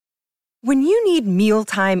When you need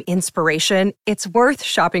mealtime inspiration, it's worth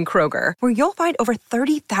shopping Kroger, where you'll find over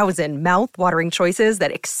 30,000 mouth-watering choices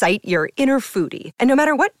that excite your inner foodie. And no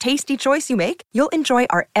matter what tasty choice you make, you'll enjoy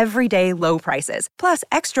our everyday low prices, plus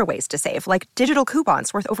extra ways to save, like digital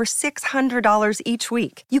coupons worth over $600 each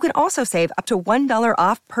week. You can also save up to $1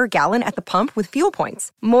 off per gallon at the pump with fuel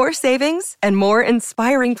points. More savings and more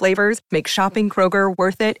inspiring flavors make shopping Kroger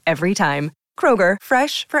worth it every time. Kroger,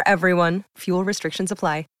 fresh for everyone. Fuel restrictions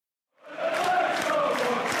apply.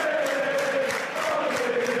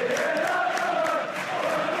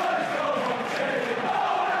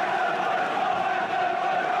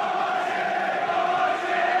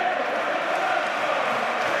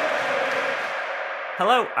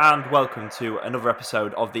 Hello and welcome to another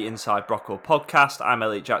episode of the Inside Brockwell podcast. I'm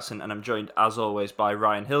Elliot Jackson and I'm joined as always by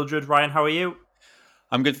Ryan Hildred. Ryan, how are you?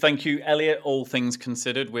 I'm good, thank you, Elliot. All things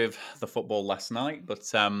considered with the football last night,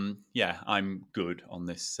 but yeah, I'm good on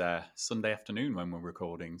this Sunday afternoon when we're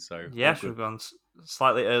recording. So yes, we've gone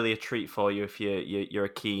slightly earlier treat for you if you're a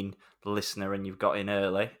keen listener and you've got in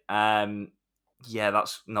early. Yeah,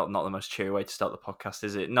 that's not the most cheery way to start the podcast,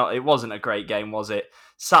 is it? It wasn't a great game, was it?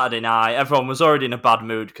 Saturday night, everyone was already in a bad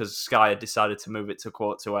mood because Sky had decided to move it to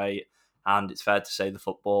 7:45, and it's fair to say the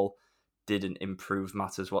football didn't improve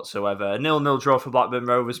matters whatsoever. A 0-0 draw for Blackburn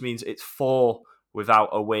Rovers means it's 4 without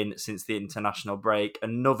a win since the international break.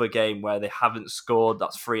 Another game where they haven't scored,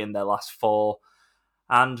 that's 3 in their last 4.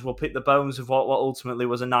 And we'll pick the bones of what ultimately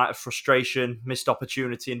was a night of frustration, missed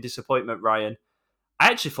opportunity and disappointment, Ryan. I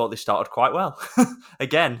actually thought they started quite well.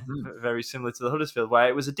 Again, very similar to the Huddersfield, where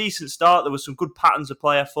it was a decent start. There was some good patterns of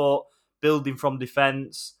play, I thought, building from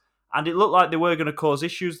defence. And it looked like they were going to cause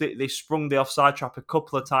issues. They sprung the offside trap a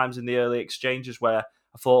couple of times in the early exchanges where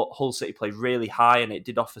I thought Hull City played really high and it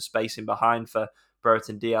did offer space in behind for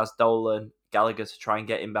Brereton, Diaz, Dolan, Gallagher to try and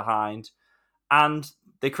get in behind. And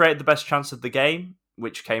they created the best chance of the game,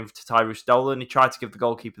 which came to Tyrus Dolan. He tried to give the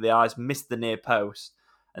goalkeeper the eyes, missed the near post.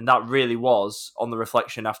 And that really was, on the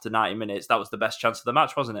reflection after 90 minutes, that was the best chance of the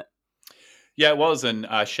match, wasn't it? Yeah, it was. And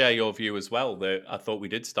I share your view as well that I thought we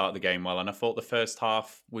did start the game well. And I thought the first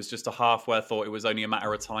half was just a half where I thought it was only a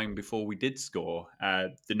matter of time before we did score.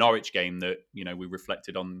 The Norwich game that, we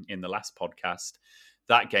reflected on in the last podcast,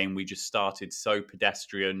 that game we just started so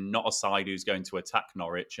pedestrian, not a side who's going to attack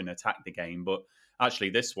Norwich and attack the game. But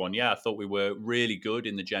actually this one, I thought we were really good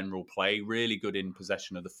in the general play, really good in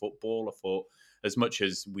possession of the football. I thought as much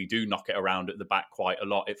as we do knock it around at the back quite a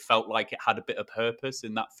lot, it felt like it had a bit of purpose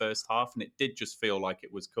in that first half, and it did just feel like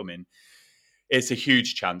it was coming. It's a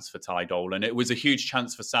huge chance for Ty Dolan. It was a huge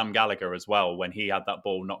chance for Sam Gallagher as well when he had that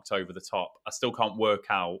ball knocked over the top. I still can't work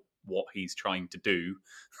out what he's trying to do.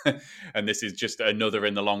 And this is just another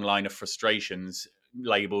in the long line of frustrations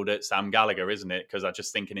labelled at Sam Gallagher, isn't it? Because I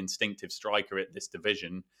just think an instinctive striker at this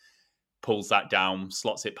division pulls that down,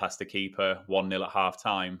 slots it past the keeper, 1-0 at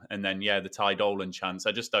half-time. And then, the Ty Dolan chance,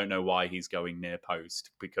 I just don't know why he's going near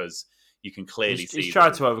post, because you can clearly see... He's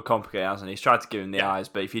tried to overcomplicate, hasn't he? He's tried to give him the eyes,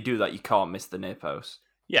 but if you do that, you can't miss the near post.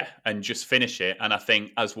 Yeah, and just finish it. And I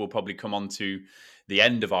think, as we'll probably come on to the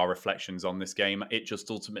end of our reflections on this game, it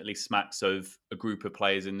just ultimately smacks of a group of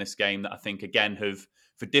players in this game that I think, again, have,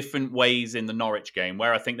 for different ways in the Norwich game,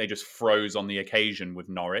 where I think they just froze on the occasion with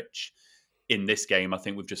Norwich. In this game, I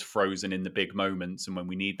think we've just frozen in the big moments. And when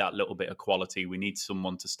we need that little bit of quality, we need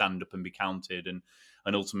someone to stand up and be counted. And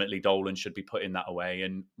ultimately, Dolan should be putting that away.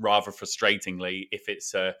 And rather frustratingly, if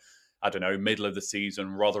it's middle of the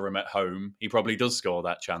season, Rotherham at home, he probably does score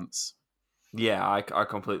that chance. Yeah, I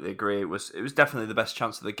completely agree. It was definitely the best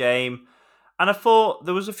chance of the game. And I thought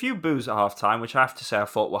there was a few boos at half-time, which I have to say I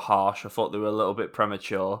thought were harsh. I thought they were a little bit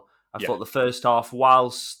premature. I thought the first half,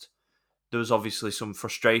 whilst there was obviously some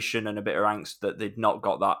frustration and a bit of angst that they'd not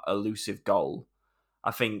got that elusive goal,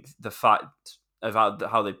 I think the fact of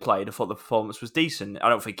how they played, I thought the performance was decent. I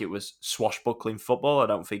don't think it was swashbuckling football. I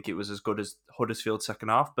don't think it was as good as Huddersfield's second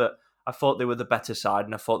half, but I thought they were the better side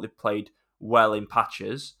and I thought they played well in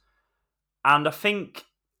patches. And I think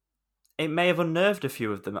it may have unnerved a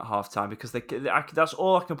few of them at half-time because that's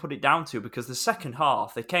all I can put it down to, because the second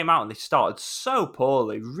half, they came out and they started so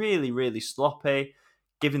poorly, really, really sloppy,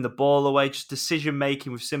 giving the ball away, just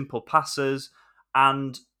decision-making with simple passes.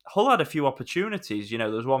 And Hull had a few opportunities. There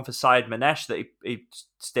was one for Syed Manesh that he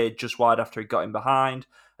stayed just wide after he got in behind.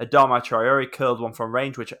 Adama Traore curled one from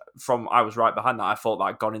range, which I was right behind that. I thought that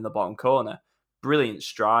had gone in the bottom corner. Brilliant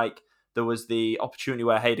strike. There was the opportunity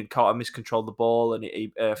where Hayden Carter miscontrolled the ball and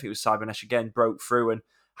I think it was Syed Manesh again, broke through, and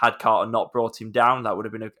had Carter not brought him down, that would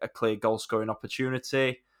have been a clear goal-scoring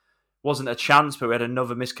opportunity. Wasn't a chance, but we had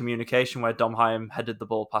another miscommunication where Dom Hyam headed the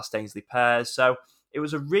ball past Ainsley Pears. So it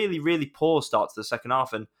was a really, really poor start to the second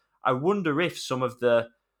half. And I wonder if some of the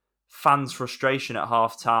fans' frustration at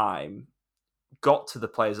half-time got to the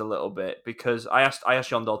players a little bit, because I asked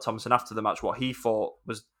Jon Dahl Tomasson after the match what he thought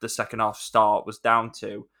was the second half start was down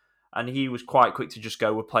to, and he was quite quick to just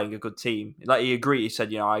go, we're playing a good team. Like, he agreed. He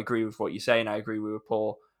said, I agree with what you're saying. I agree we were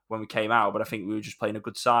poor when we came out, but I think we were just playing a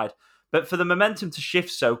good side. But for the momentum to shift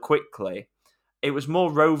so quickly, it was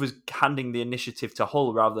more Rovers handing the initiative to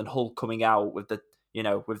Hull rather than Hull coming out with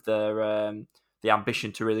the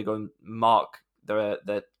ambition to really go and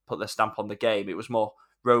put their stamp on the game. It was more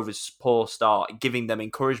Rovers' poor start giving them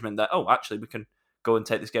encouragement that, actually we can go and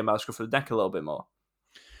take this game by the scruff of the neck a little bit more.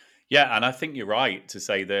 Yeah, and I think you're right to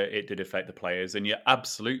say that it did affect the players, and you're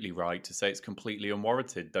absolutely right to say it's completely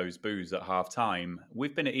unwarranted, those boos at half-time.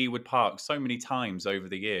 We've been at Ewood Park so many times over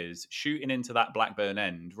the years, shooting into that Blackburn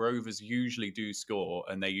end. Rovers usually do score,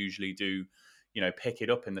 and they usually do, pick it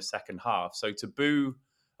up in the second half. So to boo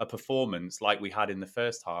a performance like we had in the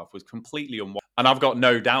first half was completely unwarranted. And I've got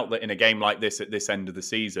no doubt that in a game like this at this end of the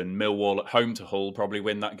season, Millwall at home to Hull probably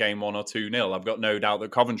win that game 1 or 2-0. I've got no doubt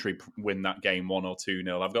that Coventry win that game 1 or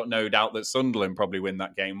 2-0. I've got no doubt that Sunderland probably win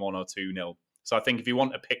that game 1 or 2-0. So I think if you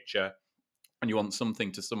want a picture and you want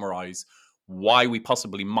something to summarise why we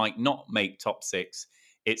possibly might not make top 6,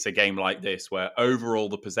 it's a game like this where overall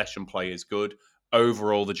the possession play is good,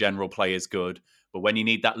 overall the general play is good. But when you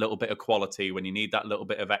need that little bit of quality, when you need that little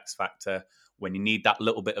bit of X factor, when you need that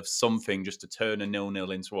little bit of something just to turn a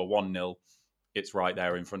 0-0 into a 1-0, it's right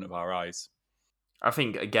there in front of our eyes. I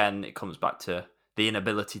think, again, it comes back to the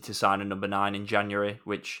inability to sign a number 9 in January,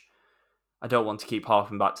 which I don't want to keep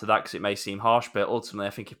harping back to that because it may seem harsh, but ultimately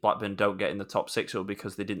I think if Blackburn don't get in the top 6, it'll be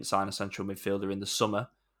because they didn't sign a central midfielder in the summer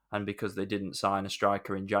and because they didn't sign a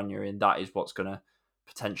striker in January, and that is what's going to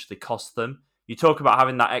potentially cost them. You talk about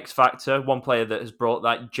having that X factor. One player that has brought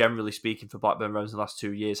that, generally speaking, for Blackburn Rovers in the last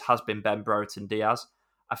 2 years has been Ben Brereton Diaz.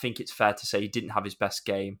 I think it's fair to say he didn't have his best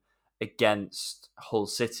game against Hull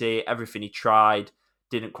City. Everything he tried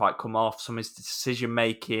didn't quite come off. Some of his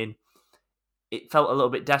decision-making, it felt a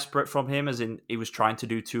little bit desperate from him, as in he was trying to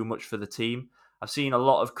do too much for the team. I've seen a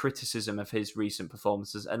lot of criticism of his recent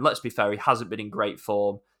performances, and let's be fair, he hasn't been in great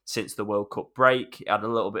form since the World Cup break. He had a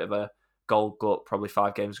little bit of a goal glut probably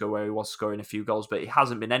 5 games ago where he was scoring a few goals, but he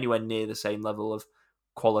hasn't been anywhere near the same level of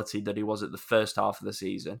quality that he was at the first half of the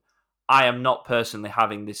season. I am not personally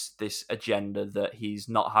having this agenda that he's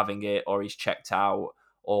not having it or he's checked out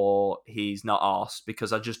or he's not arsed,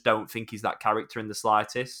 because I just don't think he's that character in the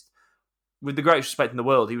slightest. With the greatest respect in the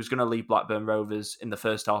world, he was going to leave Blackburn Rovers in the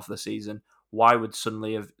first half of the season. Why would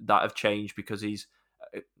suddenly that have changed because he's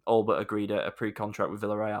all but agreed a pre-contract with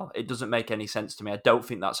Villarreal? It doesn't make any sense to me. I don't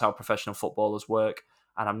think that's how professional footballers work,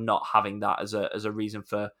 and I'm not having that as a reason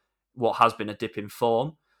for what has been a dip in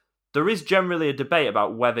form. There is generally a debate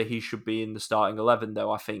about whether he should be in the starting 11,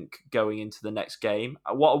 though, I think, going into the next game.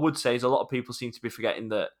 What I would say is a lot of people seem to be forgetting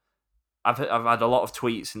that I've had a lot of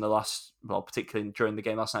tweets in the last, particularly during the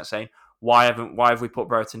game last night, saying, why have we put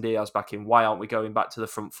Brereton Diaz back in? Why aren't we going back to the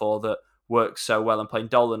front four that works so well and playing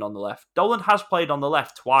Dolan on the left? Dolan has played on the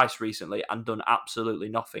left twice recently and done absolutely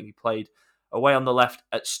nothing. He played away on the left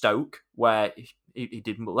at Stoke, where he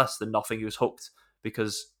did less than nothing. He was hooked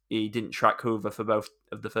because he didn't track Hoover for both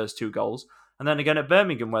of the first 2 goals. And then again at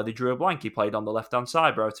Birmingham, where they drew a blank, he played on the left-hand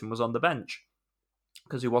side. Brereton was on the bench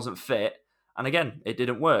because he wasn't fit. And again, it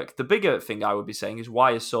didn't work. The bigger thing I would be saying is,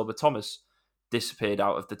 why has Sorba Thomas disappeared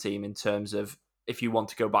out of the team in terms of if you want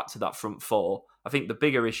to go back to that front four? I think the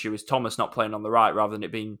bigger issue is Thomas not playing on the right rather than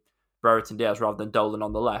it being Brereton Diaz rather than Dolan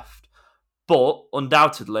on the left. But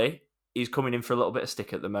undoubtedly, he's coming in for a little bit of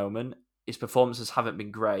stick at the moment. His performances haven't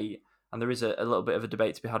been great, and there is a little bit of a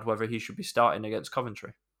debate to be had whether he should be starting against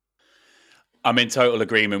Coventry. I'm in total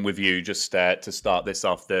agreement with you, just to start this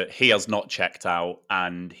off, that he has not checked out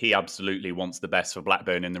and he absolutely wants the best for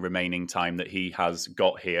Blackburn in the remaining time that he has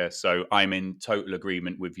got here. So I'm in total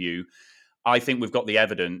agreement with you. I think we've got the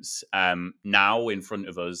evidence now in front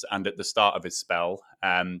of us and at the start of his spell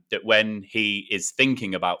that when he is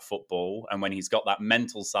thinking about football and when he's got that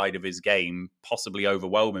mental side of his game possibly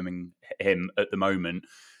overwhelming him at the moment,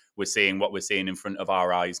 we're seeing what we're seeing in front of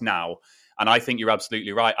our eyes now. And I think you're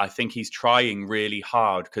absolutely right. I think he's trying really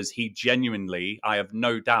hard because he genuinely, I have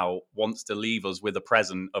no doubt, wants to leave us with a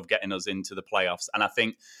present of getting us into the playoffs. And I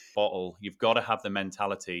think, Bottle, you've got to have the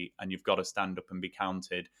mentality and you've got to stand up and be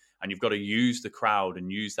counted. And you've got to use the crowd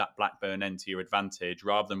and use that Blackburn end to your advantage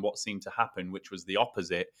rather than what seemed to happen, which was the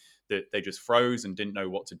opposite, that they just froze and didn't know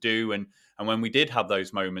what to do. And when we did have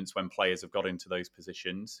those moments when players have got into those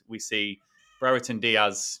positions, we see Brereton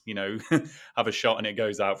Diaz, have a shot and it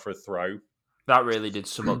goes out for a throw. That really did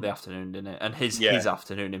sum up the afternoon, didn't it? And his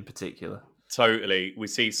afternoon in particular. Totally. We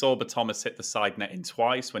see Sorba Thomas hit the side netting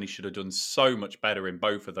twice when he should have done so much better in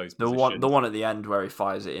both of those positions. The one at the end where he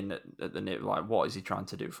fires it in at the net, like, what is he trying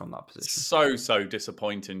to do from that position? So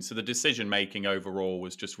disappointing. So the decision making overall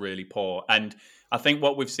was just really poor. And I think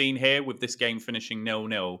what we've seen here with this game finishing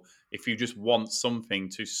 0-0, if you just want something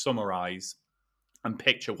to summarise and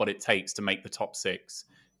picture what it takes to make the top six,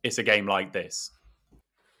 it's a game like this.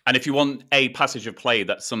 And if you want a passage of play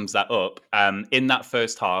that sums that up, in that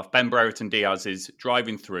first half, Ben Brereton Diaz is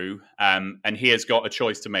driving through and he has got a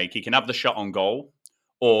choice to make. He can have the shot on goal,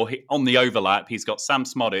 or on the overlap, he's got Sam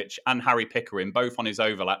Smodic and Harry Pickering both on his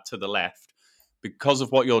overlap to the left. Because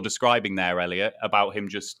of what you're describing there, Elliot, about him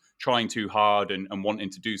just trying too hard and wanting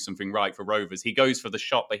to do something right for Rovers, he goes for the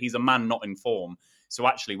shot, but he's a man not in form. So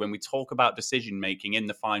actually, when we talk about decision-making in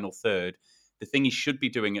the final third, the thing you should be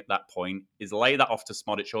doing at that point is lay that off to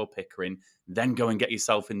Smodic or Pickering, then go and get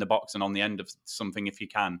yourself in the box and on the end of something if you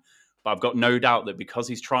can. But I've got no doubt that because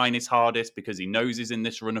he's trying his hardest, because he knows he's in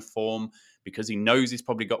this run of form, because he knows he's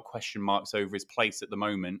probably got question marks over his place at the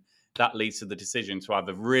moment, that leads to the decision to have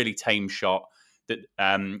a really tame shot that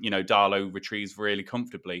Darlow retrieves really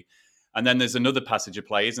comfortably. And then there's another passage of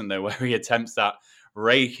play, isn't there, where he attempts that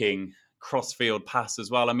raking cross-field pass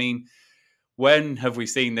as well. I mean, when have we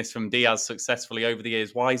seen this from Diaz successfully over the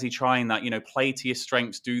years? Why is he trying that? Play to your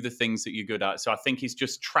strengths, do the things that you're good at. So I think he's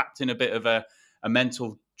just trapped in a bit of a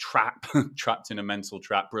mental trap, trapped in a mental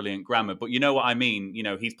trap, brilliant grammar. But you know what I mean?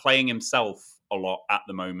 He's playing himself a lot at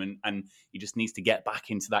the moment, and he just needs to get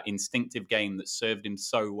back into that instinctive game that served him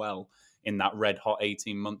so well in that red hot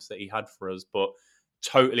 18 months that he had for us. But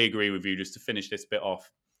totally agree with you, just to finish this bit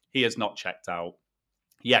off. He has not checked out.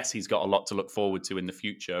 Yes, he's got a lot to look forward to in the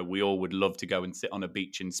future. We all would love to go and sit on a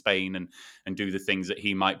beach in Spain and do the things that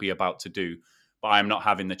he might be about to do. But I'm not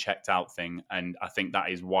having the checked out thing. And I think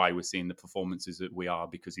that is why we're seeing the performances that we are,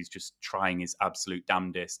 because he's just trying his absolute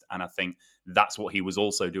damnedest. And I think that's what he was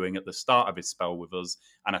also doing at the start of his spell with us.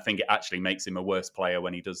 And I think it actually makes him a worse player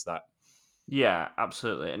when he does that. Yeah,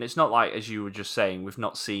 absolutely. And it's not like, as you were just saying, we've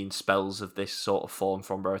not seen spells of this sort of form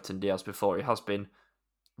from Brereton Diaz before. He has been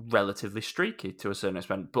relatively streaky to a certain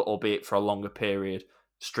extent, but albeit for a longer period,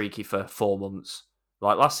 streaky for 4 months.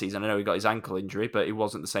 Like last season, I know he got his ankle injury, but he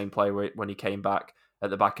wasn't the same player when he came back at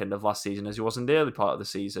the back end of last season as he was in the early part of the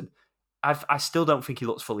season. I still don't think he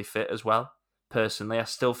looks fully fit as well, personally. I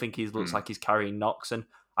still think he looks like he's carrying knocks, and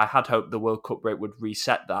I had hoped the World Cup break would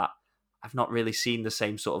reset that. I've not really seen the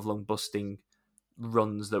same sort of lung-busting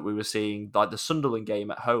runs that we were seeing, like the Sunderland game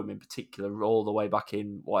at home in particular, all the way back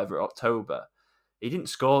in October. He didn't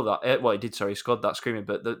score that. Well, he did, sorry, he scored that screaming,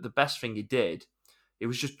 but the best thing he did, it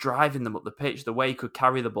was just driving them up the pitch, the way he could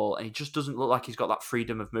carry the ball, and he just doesn't look like he's got that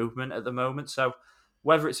freedom of movement at the moment. So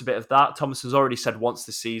whether it's a bit of that, Thomason's already said once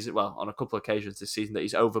this season, well, on a couple of occasions this season, that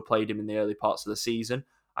he's overplayed him in the early parts of the season.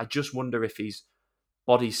 I just wonder if he's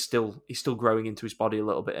still growing into his body a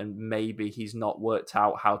little bit, and maybe he's not worked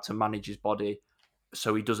out how to manage his body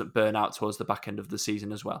so he doesn't burn out towards the back end of the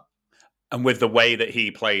season as well. And with the way that he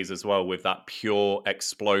plays as well, with that pure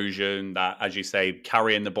explosion, that, as you say,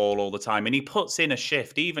 carrying the ball all the time. And he puts in a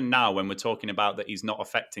shift, even now when we're talking about that he's not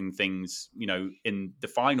affecting things, in the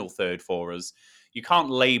final third for us. You can't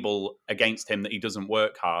label against him that he doesn't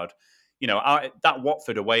work hard. That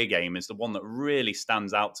Watford away game is the one that really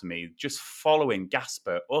stands out to me. Just following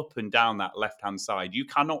Gasper up and down that left-hand side. You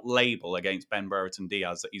cannot label against Ben Brereton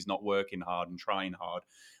Diaz that he's not working hard and trying hard.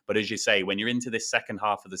 But as you say, when you're into this second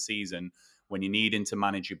half of the season, when you're needing to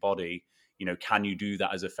manage your body, can you do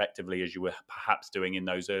that as effectively as you were perhaps doing in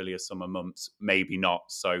those earlier summer months? Maybe not.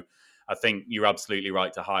 So I think you're absolutely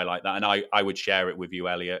right to highlight that. And I would share it with you,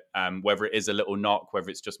 Elliot. Whether it is a little knock, whether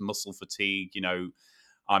it's just muscle fatigue,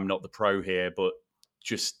 I'm not the pro here, but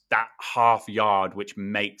just that half yard which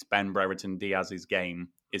makes Ben Brereton Diaz's game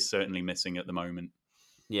is certainly missing at the moment.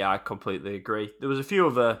 Yeah, I completely agree. There was a few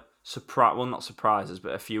other not surprises,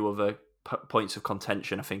 but a few other points of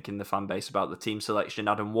contention, I think, in the fan base about the team selection.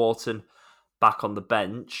 Adam Wharton back on the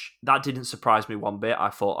bench. That didn't surprise me one bit.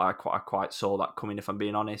 I thought I quite saw that coming, if I'm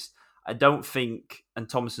being honest. I don't think, and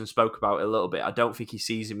Thomason spoke about it a little bit, I don't think he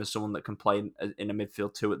sees him as someone that can play in a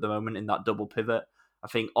midfield two at the moment in that double pivot. I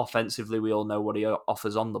think offensively we all know what he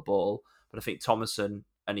offers on the ball, but I think Thomason,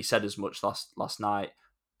 and he said as much last night,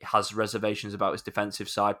 has reservations about his defensive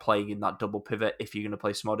side playing in that double pivot if you're going to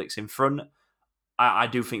play Smodics in front. I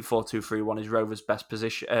do think 4-2-3-1 is Rovers' best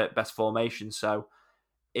position, best formation. So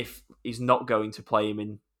if he's not going to play him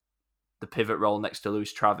in the pivot role next to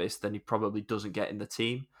Lewis Travis, then he probably doesn't get in the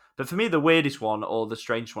team. But for me, the weirdest one or the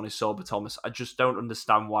strangest one is Sorba Thomas. I just don't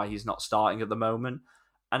understand why he's not starting at the moment.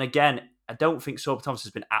 And again, I don't think Sorba Thomas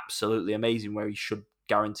has been absolutely amazing where he should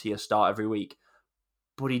guarantee a start every week.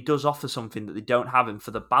 But he does offer something that they don't have. And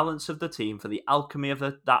for the balance of the team, for the alchemy of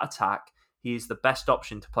that attack, he is the best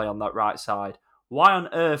option to play on that right side. Why on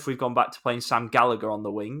earth we've gone back to playing Sam Gallagher on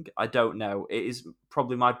the wing, I don't know. It is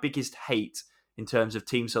probably my biggest hate in terms of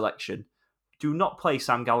team selection. Do not play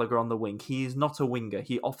Sam Gallagher on the wing. He is not a winger.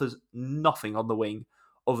 He offers nothing on the wing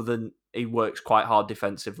other than he works quite hard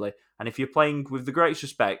defensively. And if you're playing, with the greatest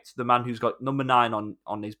respect, the man who's got number 9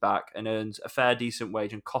 on his back and earns a fair, decent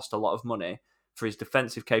wage and costs a lot of money for his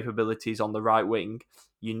defensive capabilities on the right wing,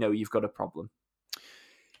 you know you've got a problem.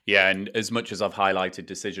 Yeah, and as much as I've highlighted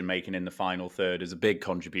decision-making in the final third as a big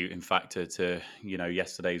contributing factor to,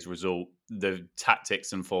 yesterday's result, the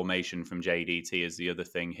tactics and formation from JDT is the other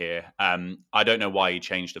thing here. I don't know why he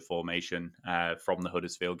changed the formation from the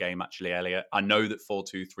Huddersfield game, actually, Elliot. I know that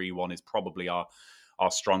 4-2-3-1 is probably our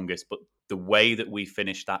strongest, but the way that we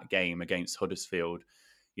finished that game against Huddersfield,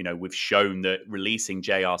 we've shown that releasing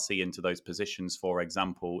JRC into those positions, for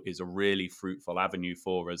example, is a really fruitful avenue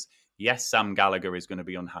for us. Yes, Sam Gallagher is going to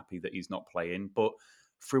be unhappy that he's not playing, but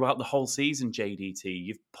throughout the whole season, JDT,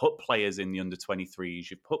 you've put players in the under-23s,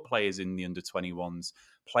 you've put players in the under-21s.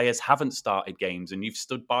 Players haven't started games, and you've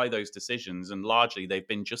stood by those decisions, and largely they've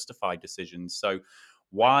been justified decisions. So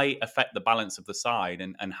why affect the balance of the side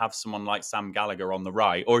and have someone like Sam Gallagher on the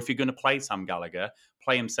right? Or if you're going to play Sam Gallagher,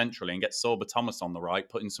 play him centrally and get Sorba Thomas on the right,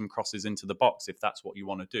 putting some crosses into the box if that's what you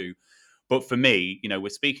want to do. But for me, we're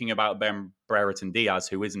speaking about Ben Brereton Diaz,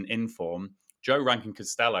 who isn't in form. Joe Rankin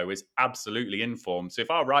Costello is absolutely in form. So if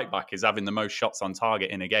our right back is having the most shots on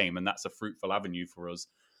target in a game, and that's a fruitful avenue for us,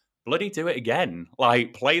 bloody do it again.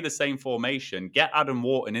 Like, play the same formation, get Adam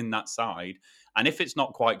Wharton in that side. And if it's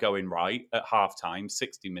not quite going right at halftime,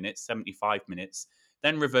 60 minutes, 75 minutes,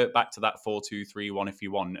 then revert back to that 4-2-3-1 if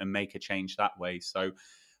you want and make a change that way. So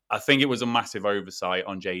I think it was a massive oversight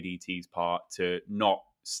on JDT's part to not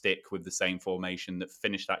stick with the same formation that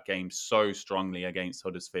finished that game so strongly against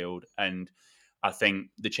Huddersfield. And I think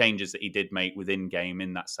the changes that he did make within game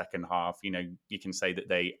in that second half, you can say that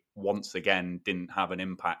they once again didn't have an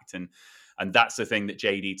impact. And that's the thing that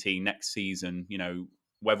JDT next season,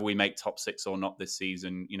 whether we make top 6 or not this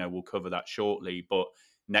season, we'll cover that shortly. But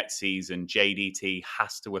next season, JDT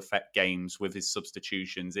has to affect games with his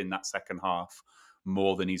substitutions in that second half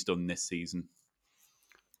more than he's done this season.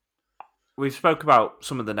 We've spoke about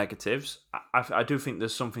some of the negatives. I do think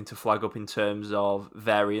there's something to flag up in terms of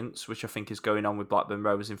variance, which I think is going on with Blackburn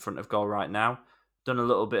Rovers in front of goal right now. Done a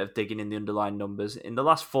little bit of digging in the underlying numbers. In the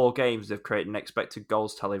last 4 games, they've created an expected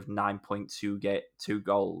goals tally of 9.2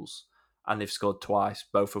 goals, and they've scored twice,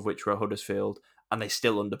 both of which were at Huddersfield, and they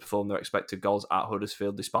still underperform their expected goals at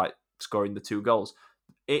Huddersfield despite scoring the 2 goals.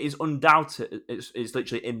 It is undoubted. It's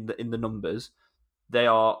literally in the numbers. They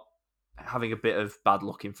are having a bit of bad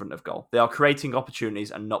luck in front of goal. They are creating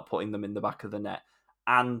opportunities and not putting them in the back of the net.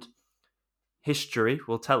 And history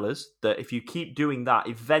will tell us that if you keep doing that,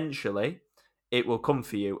 eventually it will come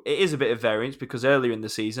for you. It is a bit of variance because earlier in the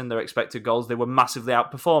season, their expected goals, they were massively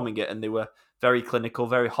outperforming it and they were very clinical,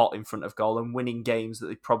 very hot in front of goal and winning games that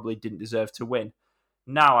they probably didn't deserve to win.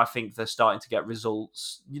 Now I think they're starting to get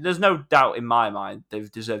results. There's no doubt in my mind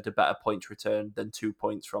they've deserved a better point return than 2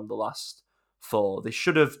 points from the last 4. They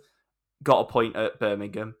should have got a point at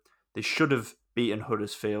Birmingham. They should have beaten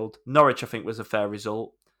Huddersfield. Norwich, I think, was a fair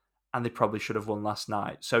result. And they probably should have won last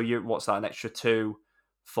night. So what's that, an extra 2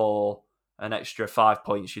 for an extra 5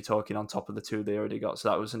 points you're talking on top of the 2 they already got. So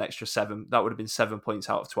that was an extra 7. That would have been 7 points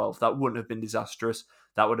out of 12. That wouldn't have been disastrous.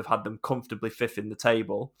 That would have had them comfortably 5th in the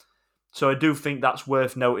table. So I do think that's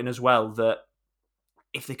worth noting as well, that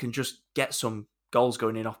if they can just get some goals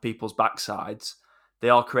going in off people's backsides, they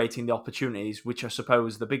are creating the opportunities, which I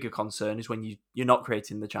suppose the bigger concern is when you're not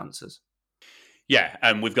creating the chances. Yeah,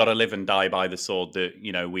 and we've got to live and die by the sword that,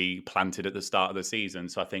 we planted at the start of the season.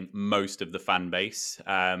 So I think most of the fan base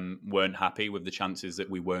weren't happy with the chances that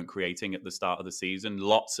we weren't creating at the start of the season.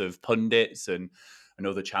 Lots of pundits and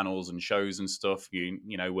other channels and shows and stuff,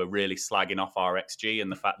 we're really slagging off our XG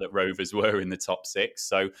and the fact that Rovers were in the top 6.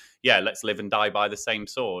 So yeah, let's live and die by the same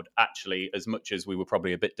sword. Actually, as much as we were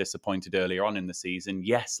probably a bit disappointed earlier on in the season,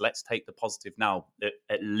 yes, let's take the positive now.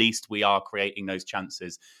 At least we are creating those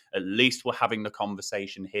chances. At least we're having the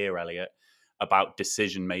conversation here, Elliot, about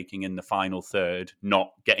decision-making in the final third, not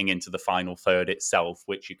getting into the final third itself,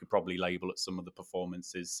 which you could probably label at some of the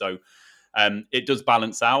performances. So it does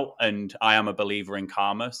balance out, and I am a believer in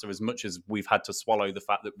karma. So as much as we've had to swallow the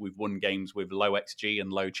fact that we've won games with low XG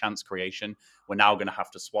and low chance creation, we're now going to have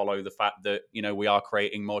to swallow the fact that, we are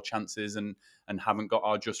creating more chances and haven't got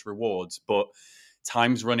our just rewards. But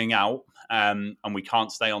time's running out, and we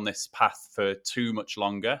can't stay on this path for too much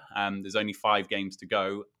longer. There's only 5 games to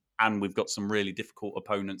go, and we've got some really difficult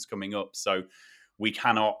opponents coming up. So we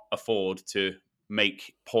cannot afford to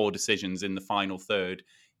make poor decisions in the final third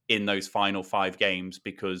in those final 5 games,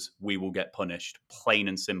 because we will get punished, plain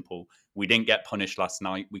and simple. We didn't get punished last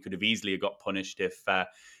night. We could have easily got punished if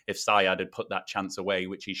Syed had put that chance away,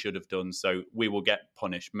 which he should have done. So we will get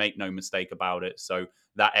punished. Make no mistake about it. So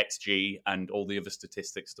that XG and all the other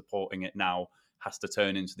statistics supporting it now has to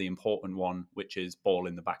turn into the important one, which is ball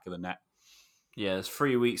in the back of the net. Yeah, there's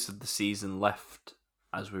 3 weeks of the season left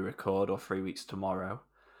as we record, or 3 weeks tomorrow.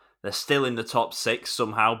 They're still in the top 6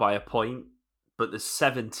 somehow by a point, but there's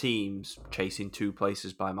 7 teams chasing 2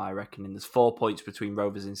 places by my reckoning. There's 4 points between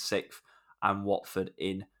Rovers in 6th and Watford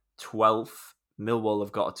in 12th. Millwall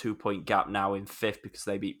have got a 2-point gap now in 5th because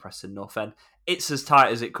they beat Preston North End. It's as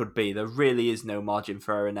tight as it could be. There really is no margin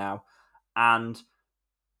for error now. And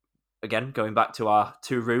again, going back to our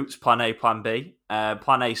 2 routes, plan A, plan B.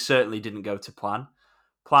 Plan A certainly didn't go to plan.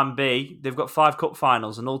 Plan B, they've got 5 cup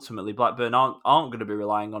finals, and ultimately Blackburn aren't going to be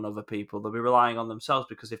relying on other people. They'll be relying on themselves,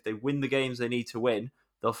 because if they win the games they need to win,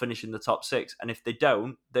 they'll finish in the top 6. And if they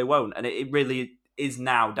don't, they won't. And it really is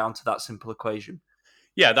now down to that simple equation.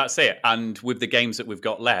 Yeah, that's it. And with the games that we've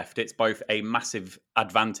got left, it's both a massive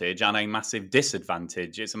advantage and a massive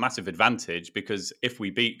disadvantage. It's a massive advantage because if we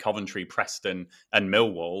beat Coventry, Preston and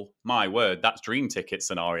Millwall, my word, that's dream ticket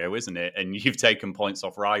scenario, isn't it? And you've taken points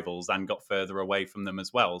off rivals and got further away from them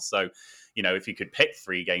as well. So, if you could pick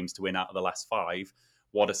 3 games to win out of the last 5,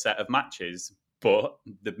 what a set of matches. But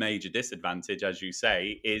the major disadvantage, as you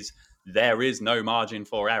say, is there is no margin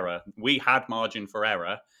for error. We had margin for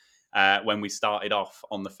error when we started off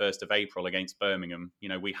on the 1st of April against Birmingham.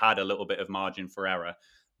 We had a little bit of margin for error.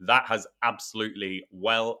 That has absolutely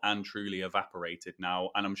well and truly evaporated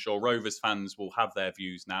now. And I'm sure Rovers fans will have their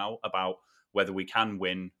views now about whether we can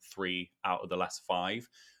win 3 out of the last 5.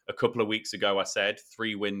 A couple of weeks ago, I said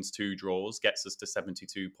 3 wins, 2 draws gets us to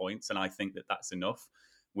 72 points. And I think that that's enough.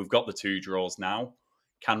 We've got the 2 draws now.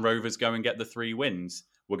 Can Rovers go and get the 3 wins?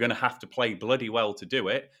 We're going to have to play bloody well to do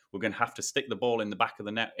it. We're going to have to stick the ball in the back of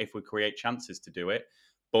the net if we create chances to do it.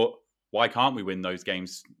 But why can't we win those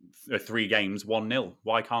games, 3 games, 1-0?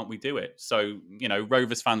 Why can't we do it? So,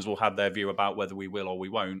 Rovers fans will have their view about whether we will or we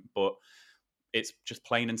won't. But it's just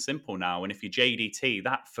plain and simple now. And if you're JDT,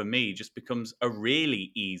 that for me just becomes a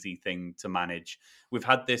really easy thing to manage. We've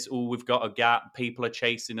had this, we've got a gap, people are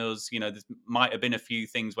chasing us. There might have been a few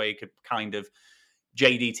things where you could kind of,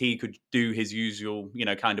 JDT could do his usual,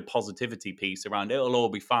 kind of positivity piece around it'll all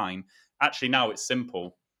be fine. Actually, now it's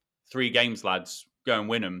simple. 3 games, lads, go and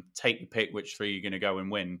win them. Take the pick which 3 you're going to go and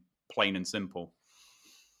win. Plain and simple.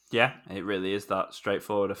 Yeah, it really is that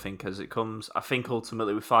straightforward, I think, as it comes. I think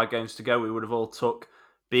ultimately with 5 games to go, we would have all took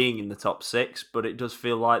being in the top 6, but it does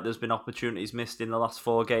feel like there's been opportunities missed in the last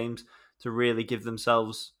 4 games to really give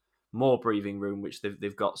themselves more breathing room, which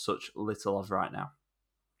they've got such little of right now.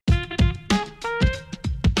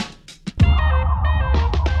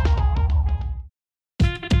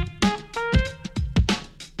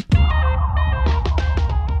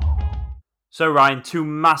 So Ryan, 2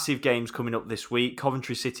 massive games coming up this week.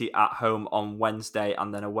 Coventry City at home on Wednesday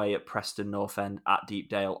and then away at Preston North End at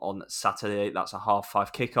Deepdale on Saturday. That's a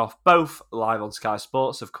 5:30 kickoff. Both live on Sky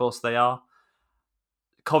Sports, of course they are.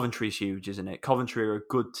 Coventry's huge, isn't it? Coventry are a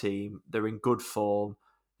good team. They're in good form.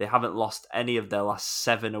 They haven't lost any of their last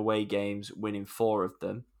 7 away games, winning 4 of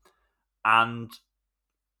them. And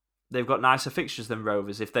they've got nicer fixtures than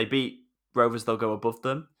Rovers. If they beat Rovers, they'll go above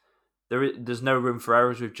them. There's no room for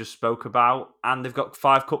errors we've just spoke about. And they've got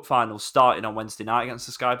 5 cup finals starting on Wednesday night against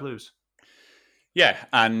the Sky Blues. Yeah,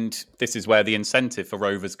 and this is where the incentive for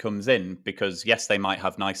Rovers comes in, because yes, they might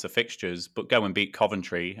have nicer fixtures, but go and beat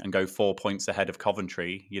Coventry and go 4 points ahead of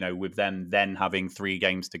Coventry, with them then having 3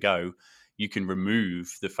 games to go. You can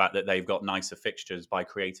remove the fact that they've got nicer fixtures by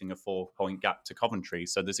creating a 4-point gap to Coventry.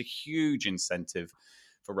 So there's a huge incentive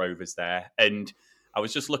for Rovers there. And I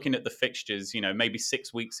was just looking at the fixtures, maybe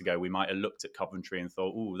 6 weeks ago, we might have looked at Coventry and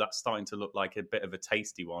thought, oh, that's starting to look like a bit of a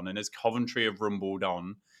tasty one. And as Coventry have rumbled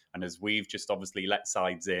on, and as we've just obviously let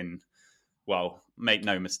sides in, well, make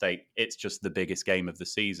no mistake, it's just the biggest game of the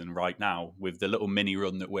season right now with the little mini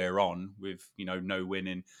run that we're on with, no win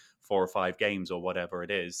in 4 or 5 games or whatever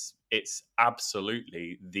it is. It's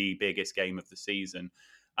absolutely the biggest game of the season.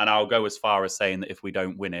 And I'll go as far as saying that if we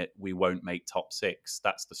don't win it, we won't make top 6.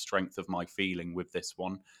 That's the strength of my feeling with this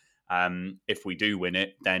one. If we do win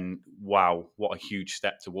it, then wow, what a huge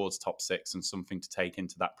step towards top 6 and something to take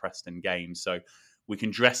into that Preston game. So we can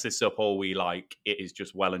dress this up all we like. It is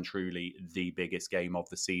just well and truly the biggest game of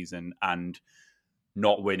the season. And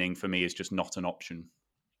not winning for me is just not an option.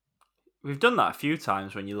 We've done that a few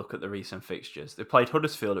times when you look at the recent fixtures. They played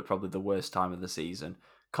Huddersfield at probably the worst time of the season.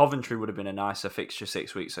 Coventry would have been a nicer fixture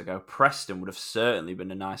 6 weeks ago. Preston would have certainly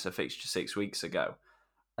been a nicer fixture 6 weeks ago.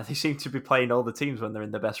 And they seem to be playing all the teams when they're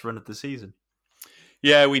in the best run of the season.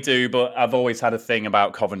 Yeah, we do, but I've always had a thing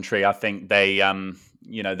about Coventry. I think they,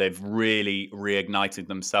 they've really reignited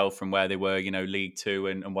themselves from where they were, League Two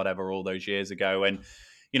and whatever all those years ago. And,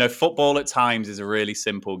 football at times is a really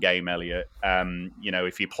simple game, Elliot.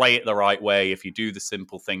 If you play it the right way, if you do the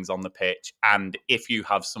simple things on the pitch, and if you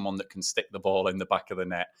have someone that can stick the ball in the back of the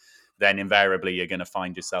net, then invariably you're going to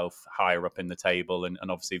find yourself higher up in the table. And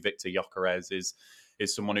obviously Victor Gyökeres is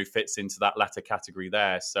someone who fits into that latter category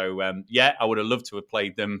there. So, I would have loved to have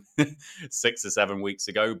played them 6 or 7 weeks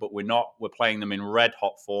ago, but we're not. We're playing them in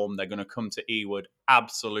red-hot form. They're going to come to Ewood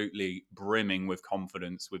absolutely brimming with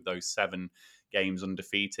confidence with those 7 games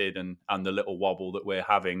undefeated and the little wobble that we're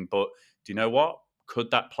having. But do you know what? Could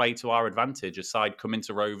that play to our advantage, aside coming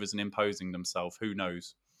to Rovers and imposing themselves? Who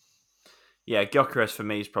knows? Yeah, Gyökeres for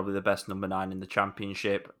me is probably the best number 9 in the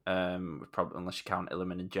Championship. Probably, unless you count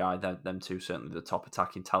Illiman and Jai, them two certainly the top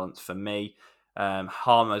attacking talents for me.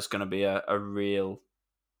 Harmer's going to be a real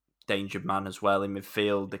danger man as well in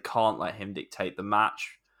midfield. They can't let him dictate the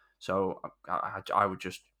match. So I would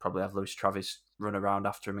just probably have Lewis Travis run around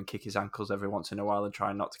after him and kick his ankles every once in a while and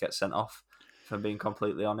try not to get sent off, if I'm being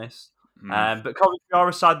completely honest. But Coventry are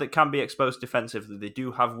a side that can be exposed defensively. They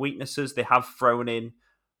do have weaknesses. They have thrown in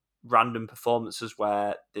random performances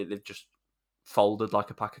where they've just folded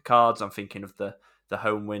like a pack of cards. I'm thinking of the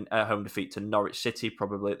home defeat to Norwich City,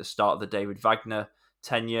 probably at the start of the David Wagner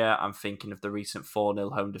tenure. I'm thinking of the recent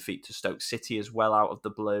 4-0 home defeat to Stoke City as well, out of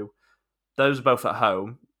the blue. Those are both at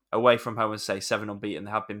home. Away from home, and say 7 unbeaten,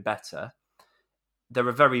 they have been better. They're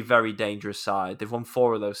a very, very dangerous side. They've won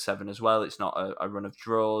 4 of those 7 as well. It's not a run of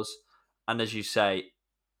draws. And as you say,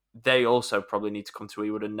 they also probably need to come to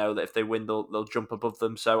Ewood and know that if they win, they'll jump above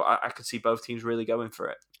them. So I could see both teams really going for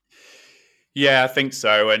it. Yeah, I think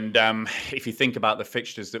so. And if you think about the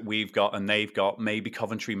fixtures that we've got and they've got, maybe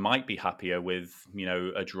Coventry might be happier with,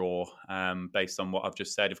 a draw based on what I've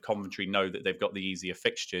just said. If Coventry know that they've got the easier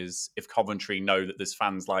fixtures, if Coventry know that there's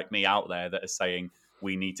fans like me out there that are saying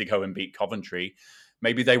we need to go and beat Coventry,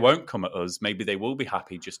 maybe they won't come at us. Maybe they will be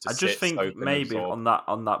happy just to sit. I just think maybe on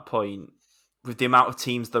that point, with the amount of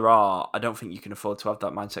teams there are, I don't think you can afford to have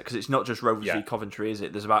that mindset, because it's not just Rovers v Coventry, is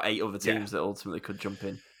it? There's about 8 other teams that ultimately could jump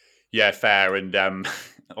in. Yeah, fair. And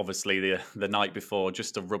obviously the night before,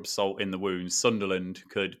 just to rub salt in the wounds, Sunderland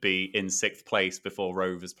could be in 6th place before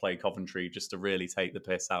Rovers play Coventry, just to really take the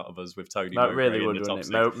piss out of us with Tony Mowbray. That really would,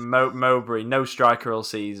 wouldn't it? Mowbray, no striker all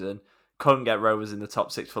season, couldn't get Rovers in the top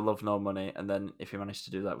 6 for love nor money. And then if he managed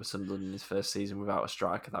to do that with Sunderland in his first season without a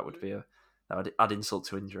striker, that would add insult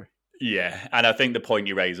to injury. Yeah, and I think the point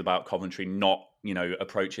you raise about Coventry not,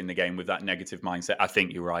 approaching the game with that negative mindset, I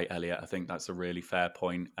think you're right, Elliot. I think that's a really fair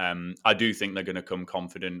point. I do think they're going to come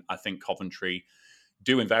confident. I think Coventry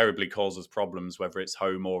do invariably cause us problems, whether it's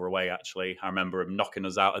home or away, actually. I remember them knocking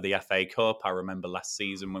us out of the FA Cup. I remember last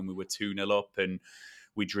season when we were 2-0 up and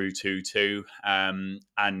we drew 2-2.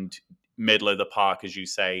 And middle of the park, as you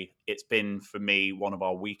say, it's been, for me, one of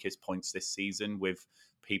our weakest points this season, with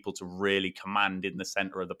people to really command in the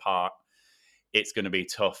centre of the park. It's going to be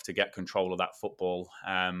tough to get control of that football,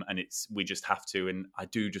 and we just have to. And I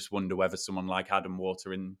do just wonder whether someone like Adam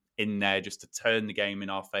Water in there just to turn the game in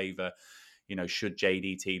our favour. Should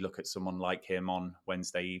JDT look at someone like him on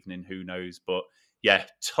Wednesday evening? Who knows? But yeah,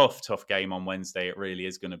 tough game on Wednesday. It really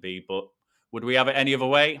is going to be. But would we have it any other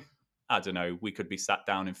way? I don't know. We could be sat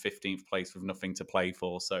down in 15th place with nothing to play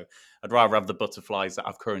for. So I'd rather have the butterflies that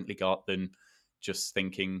I've currently got than just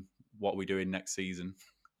thinking, what are we doing next season?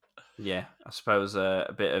 Yeah, I suppose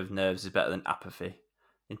a bit of nerves is better than apathy.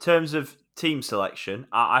 In terms of team selection,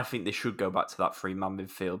 I think they should go back to that 3-man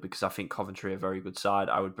midfield, because I think Coventry are a very good side.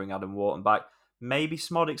 I would bring Adam Wharton back. Maybe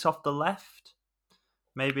Smodics off the left.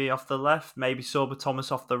 Maybe Sorba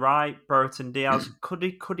Thomas off the right. Brereton Diaz. Could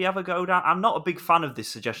he ever go down? I'm not a big fan of this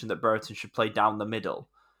suggestion that Brereton should play down the middle.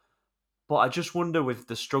 But I just wonder, with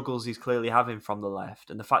the struggles he's clearly having from the left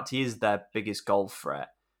and the fact he is their biggest goal threat,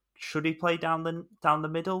 should he play down the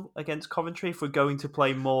middle against Coventry? If we're going to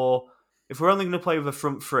play more, if we're only going to play with a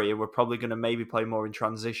front 3 and we're probably going to maybe play more in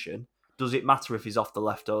transition, does it matter if he's off the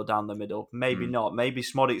left or down the middle? Maybe not. Maybe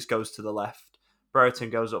Smodics goes to the left,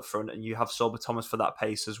 Brereton goes up front, and you have Sorba Thomas for that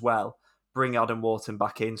pace as well. Bring Adam Wharton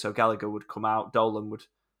back in, so Gallagher would come out, Dolan would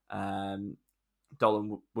come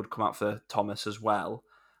out for Thomas as well.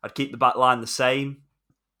 I'd keep the back line the same,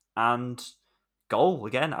 and goal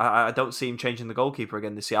again. I don't see him changing the goalkeeper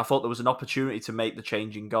again this year. I thought there was an opportunity to make the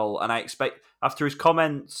change in goal, and I expect after his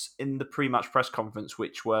comments in the pre-match press conference,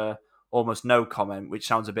 which were almost no comment, which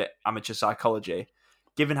sounds a bit amateur psychology,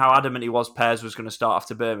 given how adamant he was Pears was going to start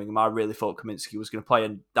after Birmingham, I really thought Kaminski was going to play,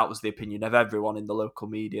 and that was the opinion of everyone in the local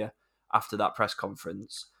media after that press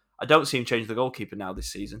conference. I don't see him change the goalkeeper now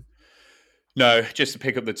this season. No, just to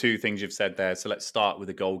pick up the two things you've said there. So let's start with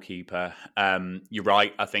the goalkeeper. You're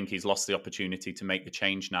right. I think he's lost the opportunity to make the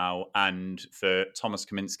change now. And for Thomas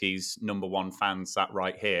Kaminski's number one fan sat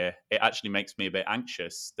right here, it actually makes me a bit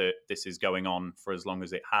anxious that this is going on for as long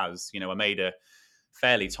as it has. You know, I made a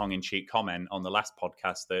fairly tongue-in-cheek comment on the last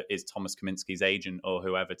podcast that is Thomas Kaminski's agent or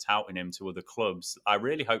whoever touting him to other clubs. I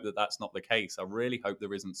really hope that that's not the case. I really hope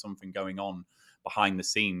there isn't something going on behind the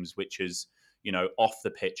scenes, which is, you know, off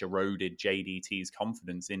the pitch eroded JDT's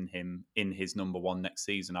confidence in him, in his number one next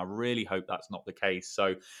season. I really hope that's not the case.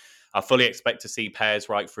 So I fully expect to see Pears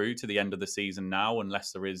right through to the end of the season now,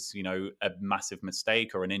 unless there is, you know, a massive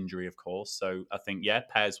mistake or an injury, of course. So I think, yeah,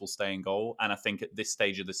 Pears will stay in goal. And I think at this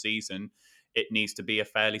stage of the season, it needs to be a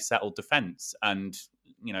fairly settled defence. And,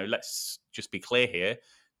 you know, let's just be clear here.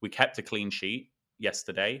 We kept a clean sheet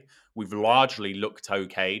yesterday. We've largely looked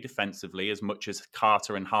okay defensively, as much as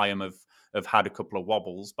Carter and Hyam have had a couple of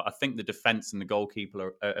wobbles. But I think the defence and the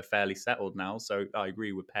goalkeeper are fairly settled now. So I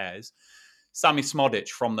agree with Pears. Sammy Smodic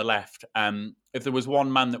from the left. If there was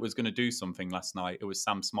one man that was going to do something last night, it was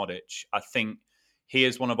Sam Smodic. I think he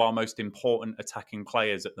is one of our most important attacking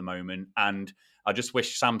players at the moment. And I just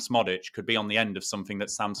wish Sam Smodic could be on the end of something that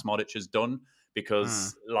Sam Smodic has done,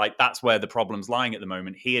 because like that's where the problem's lying at the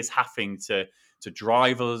moment. He is having to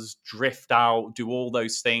drive us, drift out, do all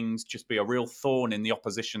those things, just be a real thorn in the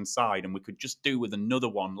opposition side. And we could just do with another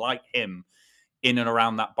one like him in and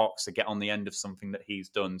around that box to get on the end of something that he's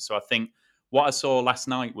done. So I think what I saw last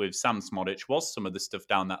night with Sam Smodic was some of the stuff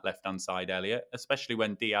down that left-hand side, Elliot, especially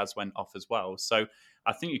when Diaz went off as well. So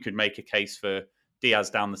I think you could make a case for Diaz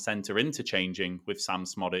down the centre interchanging with Sam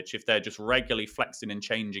Smodic. If they're just regularly flexing and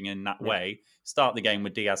changing in that way, start the game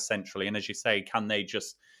with Diaz centrally. And as you say, can they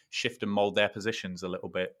just shift and mould their positions a little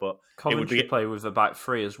bit? But Coventry it would play with a back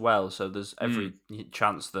three as well. So there's every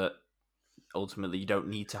chance that ultimately you don't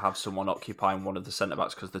need to have someone occupying one of the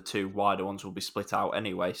centre-backs, because the two wider ones will be split out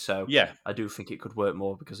anyway. So yeah, I do think it could work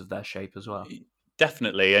more because of their shape as well.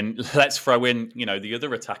 Definitely. And let's throw in, you know, the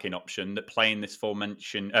other attacking option that playing this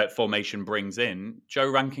formation brings in,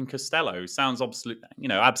 Joe Rankin Costello. Sounds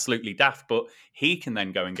absolutely daft, but he can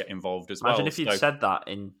then go and get involved as well. Imagine if you'd said that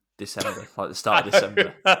in December, like the start of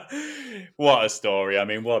December. What a story. I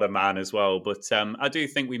mean, what a man as well. But I do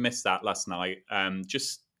think we missed that last night.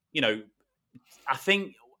 I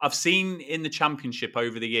think I've seen in the Championship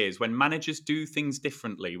over the years when managers do things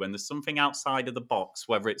differently, when there's something outside of the box,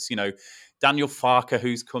 whether it's, you know, Daniel Farke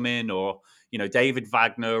who's come in, or, you know, David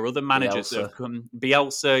Wagner, or other managers that have come,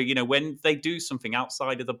 Bielsa, you know, when they do something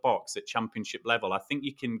outside of the box at Championship level, I think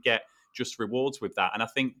you can get just rewards with that. And I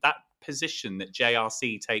think that position that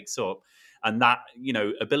JRC takes up, and that, you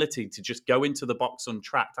know, ability to just go into the box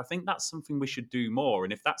untracked, I think that's something we should do more.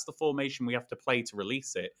 And if that's the formation we have to play to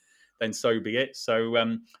release it, then so be it. So,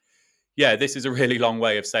 this is a really long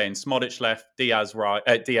way of saying Smodic left, Diaz right,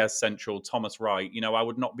 Diaz central, Thomas right. You know, I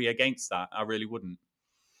would not be against that. I really wouldn't.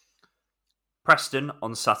 Preston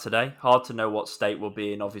on Saturday. Hard to know what state we'll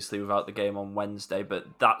be in, obviously, without the game on Wednesday, but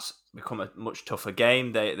that's become a much tougher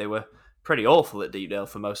game. They were pretty awful at Deepdale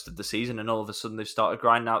for most of the season, and all of a sudden they've started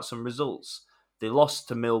grinding out some results. They lost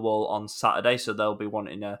to Millwall on Saturday, so they'll be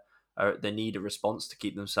wanting they need a response to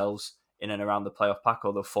keep themselves in and around the playoff pack,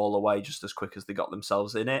 or they'll fall away just as quick as they got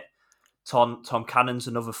themselves in it. Tom Cannon's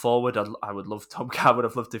another forward. I would love I would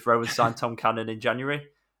have loved if Rovers signed Tom Cannon in January.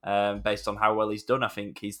 Based on how well he's done, I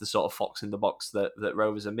think he's the sort of fox in the box that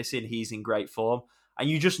Rovers are missing. He's in great form. And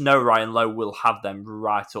you just know Ryan Lowe will have them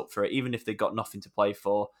right up for it, even if they've got nothing to play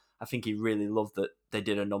for. I think he really loved that they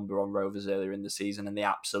did a number on Rovers earlier in the season, and they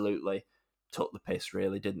absolutely took the piss,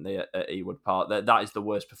 really, didn't they, at Ewood Park? That is the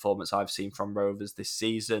worst performance I've seen from Rovers this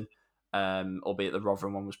season. Albeit the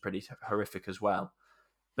Rotherham one was pretty horrific as well.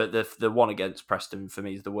 But the one against Preston, for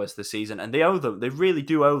me, is the worst of the season. And they owe them. They really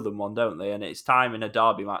do owe them one, don't they? And it's time in a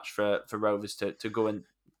derby match for Rovers to go and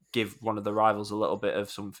give one of the rivals a little bit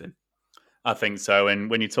of something. I think so. And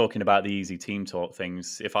when you're talking about the easy team talk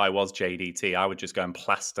things, if I was JDT, I would just go and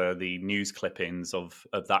plaster the news clippings of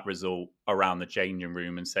that result around the changing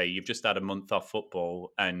room and say, you've just had a month off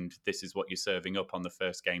football and this is what you're serving up on the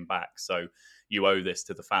first game back. So you owe this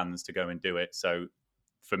to the fans to go and do it. So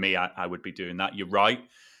for me, I would be doing that. You're right.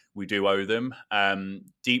 We do owe them.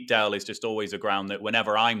 Deepdale is just always a ground that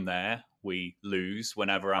whenever I'm there, we lose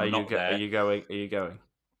whenever I'm not there. Are you going? Are you going?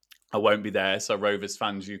 I won't be there. So Rovers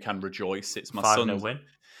fans, you can rejoice. It's my 5-0 win.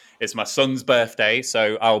 It's my son's birthday,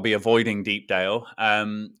 so I'll be avoiding Deepdale.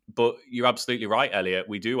 But you're absolutely right, Elliot.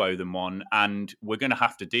 We do owe them one, and we're going to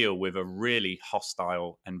have to deal with a really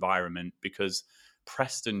hostile environment because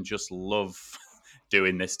Preston just love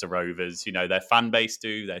doing this to Rovers. You know, their fan base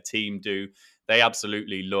do, their team do. They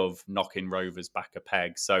absolutely love knocking Rovers back a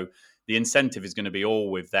peg. So the incentive is going to be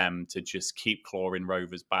all with them to just keep clawing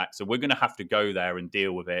Rovers back. So we're going to have to go there and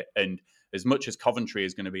deal with it. And as much as Coventry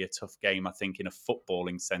is going to be a tough game, I think, in a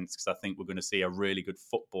footballing sense, because I think we're going to see a really good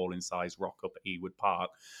footballing size rock up at Ewood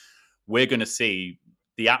Park, we're going to see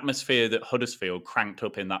the atmosphere that Huddersfield cranked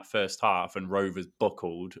up in that first half and Rovers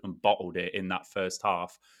buckled and bottled it in that first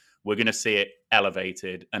half. We're going to see it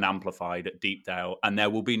elevated and amplified at Deepdale, and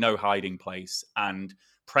there will be no hiding place. And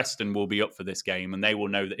Preston will be up for this game, and they will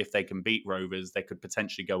know that if they can beat Rovers, they could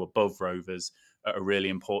potentially go above Rovers at a really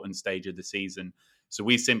important stage of the season. So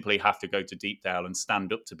we simply have to go to Deepdale and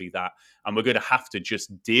stand up to be that. And we're going to have to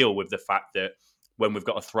just deal with the fact that when we've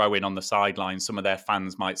got a throw in on the sideline, some of their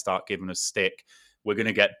fans might start giving us stick. We're going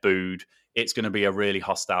to get booed. It's going to be a really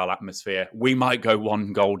hostile atmosphere. We might go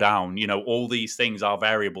 1 goal down. You know, all these things are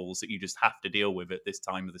variables that you just have to deal with at this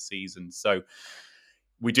time of the season. So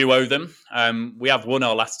we do owe them. We have won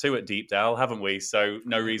our last 2 at Deepdale, haven't we? So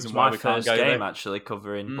no reason why we can't go there. My first game actually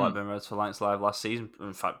covering Blackburn Rovers for Lions Live last season.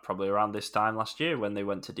 In fact, probably around this time last year when they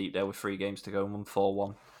went to Deepdale with 3 games to go and won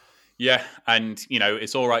 4-1. Yeah, and, you know,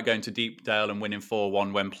 it's all right going to Deepdale and winning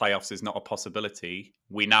 4-1 when playoffs is not a possibility.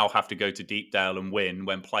 We now have to go to Deepdale and win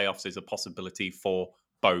when playoffs is a possibility for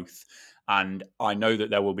both. And I know that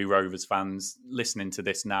there will be Rovers fans listening to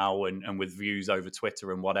this now and with views over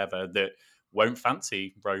Twitter and whatever that won't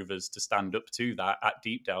fancy Rovers to stand up to that at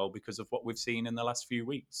Deepdale because of what we've seen in the last few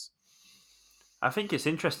weeks. I think it's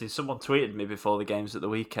interesting. Someone tweeted me before the games at the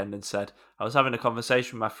weekend and said, I was having a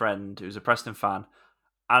conversation with my friend who's a Preston fan,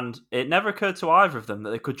 and it never occurred to either of them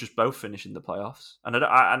that they could just both finish in the playoffs. And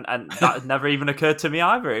that never even occurred to me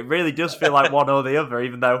either. It really does feel like one or the other,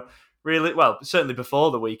 even though certainly before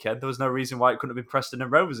the weekend, there was no reason why it couldn't have been Preston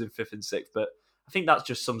and Rovers in 5th and 6th. But I think that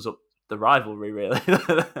just sums up the rivalry, really.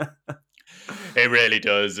 It really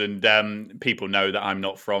does. And people know that I'm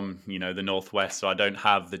not from, you know, the Northwest, so I don't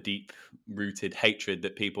have the deep-rooted hatred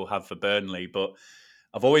that people have for Burnley. But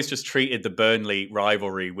I've always just treated the Burnley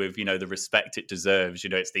rivalry with, you know, the respect it deserves. You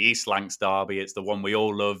know, it's the East Lancs derby. It's the one we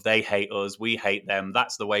all love. They hate us. We hate them.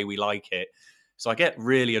 That's the way we like it. So I get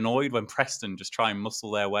really annoyed when Preston just try and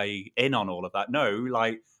muscle their way in on all of that. No,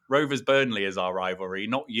 like, Rovers Burnley is our rivalry,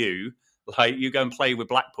 not you. Like, you go and play with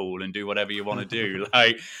Blackpool and do whatever you want to do.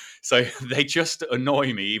 Like, so they just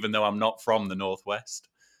annoy me, even though I'm not from the Northwest.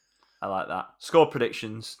 I like that. Score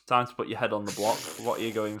predictions. Time to put your head on the block. What are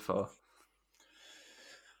you going for?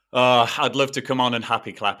 I'd love to come on and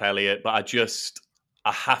happy clap, Elliot, but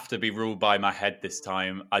I have to be ruled by my head this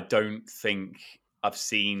time. I don't think I've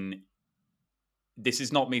seen... This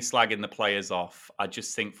is not me slagging the players off. I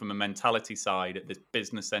just think from a mentality side, at the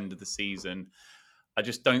business end of the season, I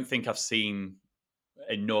just don't think I've seen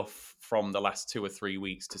enough from the last 2 or 3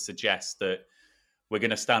 weeks to suggest that we're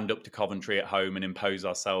going to stand up to Coventry at home and impose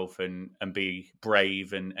ourselves and be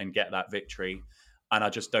brave and get that victory. And I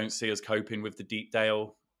just don't see us coping with the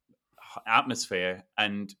Deepdale atmosphere.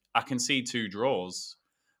 And I can see 2 draws,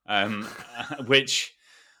 which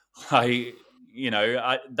that's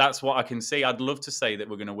what I can see. I'd love to say that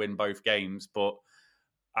we're going to win both games, but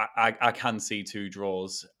I can see 2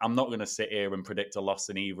 draws. I'm not going to sit here and predict a loss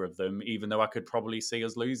in either of them, even though I could probably see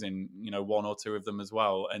us losing, 1 or 2 of them as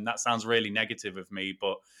well. And that sounds really negative of me,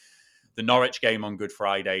 but the Norwich game on Good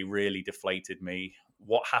Friday really deflated me.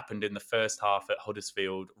 What happened in the first half at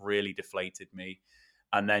Huddersfield really deflated me.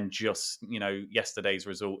 And then just, yesterday's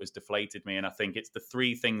result has deflated me. And I think it's the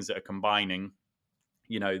 3 things that are combining,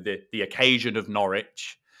 the occasion of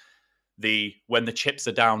Norwich, when the chips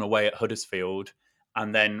are down away at Huddersfield,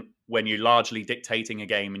 and then when you're largely dictating a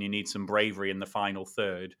game and you need some bravery in the final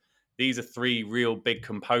third. These are 3 real big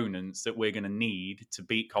components that we're going to need to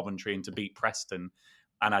beat Coventry and to beat Preston.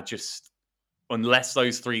 And unless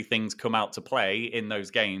those 3 things come out to play in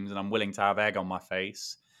those games, and I'm willing to have egg on my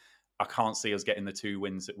face, I can't see us getting the 2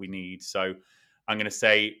 wins that we need. So I'm going to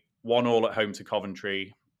say 1-1 at home to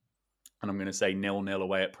Coventry, and I'm going to say 0-0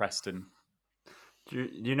 away at Preston. Do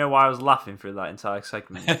you know why I was laughing through that entire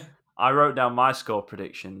segment? I wrote down my score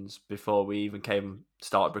predictions before we even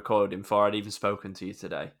started recording, before I'd even spoken to you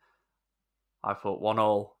today. I thought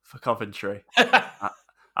 1-1 for Coventry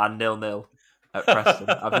and 0-0 at Preston.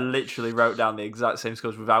 I've literally wrote down the exact same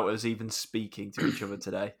scores without us even speaking to each other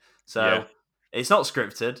today. So It's not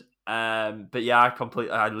scripted. But yeah, I've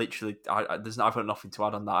got nothing to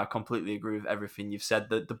add on that. I completely agree with everything you've said.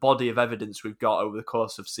 The body of evidence we've got over the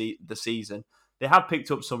course of the season, they have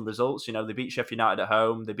picked up some results. You know, they beat Sheffield United at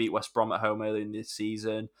home, they beat West Brom at home earlier in this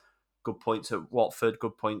season. Good points at Watford,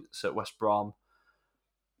 good points at West Brom.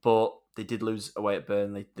 But they did lose away at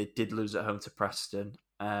Burnley. They did lose at home to Preston.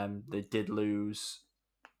 They did lose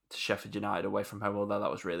to Sheffield United away from home, although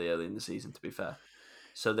that was really early in the season, to be fair.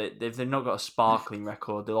 So they've not got a sparkling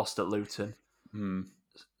record. They lost at Luton.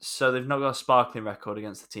 So they've not got a sparkling record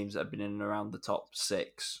against the teams that have been in and around the top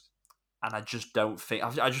 6. And I just don't think...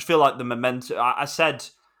 I just feel like the momentum... I said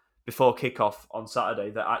before kickoff on Saturday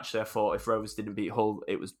that actually I thought if Rovers didn't beat Hull,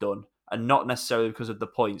 it was done. And not necessarily because of the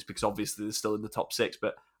points, because obviously they're still in the top 6,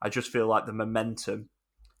 but I just feel like the momentum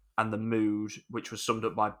and the mood, which was summed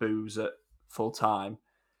up by Booze at full time,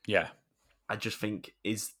 I just think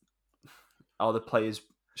are the players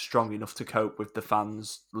strong enough to cope with the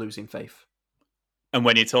fans losing faith? And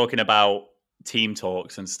when you're talking about team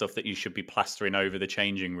talks and stuff that you should be plastering over the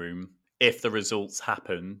changing room, if the results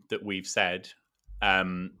happen that we've said,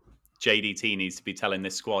 JDT needs to be telling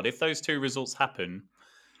this squad, if those 2 results happen,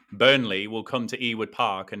 Burnley will come to Ewood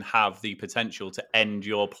Park and have the potential to end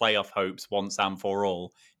your playoff hopes once and for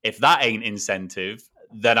all. If that ain't incentive,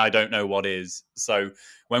 then I don't know what is. So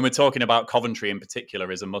when we're talking about Coventry in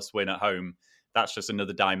particular as a must-win at home, that's just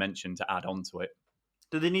another dimension to add on to it.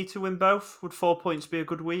 Do they need to win both? Would 4 points be a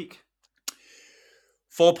good week?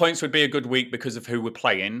 4 points would be a good week because of who we're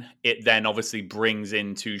playing. It then obviously brings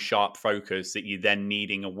into sharp focus that you're then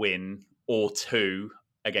needing a win or 2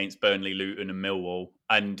 against Burnley, Luton and Millwall.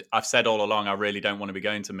 And I've said all along, I really don't want to be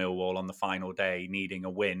going to Millwall on the final day needing a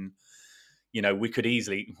win. You know, we could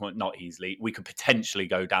we could potentially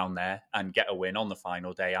go down there and get a win on the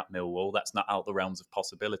final day at Millwall. That's not out the realms of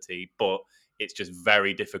possibility, but it's just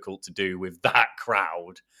very difficult to do with that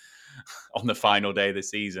crowd on the final day of the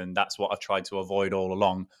season. That's what I've tried to avoid all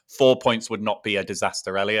along. 4 points would not be a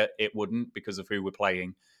disaster, Elliot. It wouldn't, because of who we're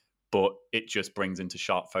playing. But it just brings into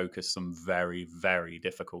sharp focus some very, very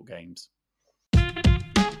difficult games.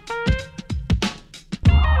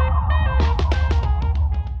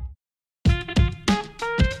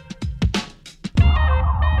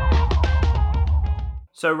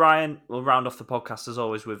 So, Ryan, we'll round off the podcast as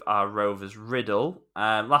always with our Rovers riddle.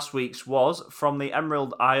 Last week's was, from the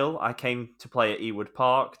Emerald Isle, I came to play at Ewood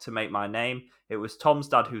Park to make my name. It was Tom's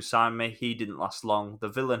dad who signed me. He didn't last long. The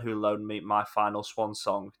villain who loaned me my final swan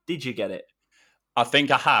song. Did you get it? I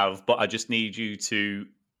think I have, but I just need you to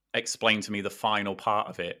explain to me the final part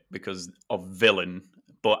of it because of villain.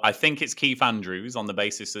 But I think it's Keith Andrews on the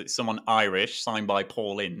basis that it's someone Irish signed by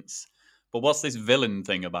Paul Ince. But what's this villain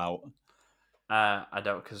thing about? I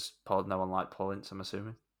don't, because no one liked Paul Ince, I'm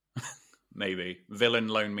assuming. Maybe. Villain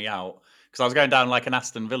loaned me out. Because I was going down like an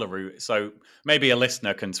Aston Villa route. So maybe a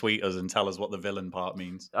listener can tweet us and tell us what the villain part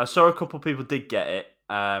means. I saw a couple of people did get it.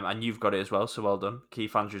 And you've got it as well, so well done.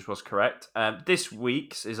 Keith Andrews was correct. This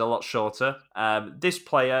week's is a lot shorter. This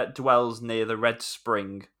player dwells near the Red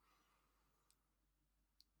Spring.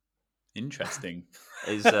 Interesting.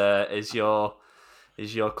 is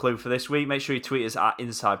your clue for this week. Make sure you tweet us at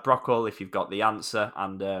Inside Brockle if you've got the answer,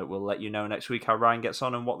 and we'll let you know next week how Ryan gets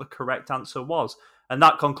on and what the correct answer was. And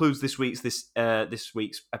that concludes this week's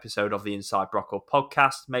episode of the Inside Brockle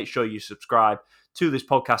podcast. Make sure you subscribe to this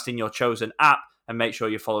podcast in your chosen app. And make sure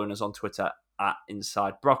you're following us on Twitter at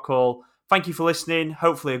Inside Brockle. Thank you for listening.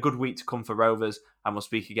 Hopefully a good week to come for Rovers. And we'll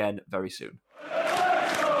speak again very soon.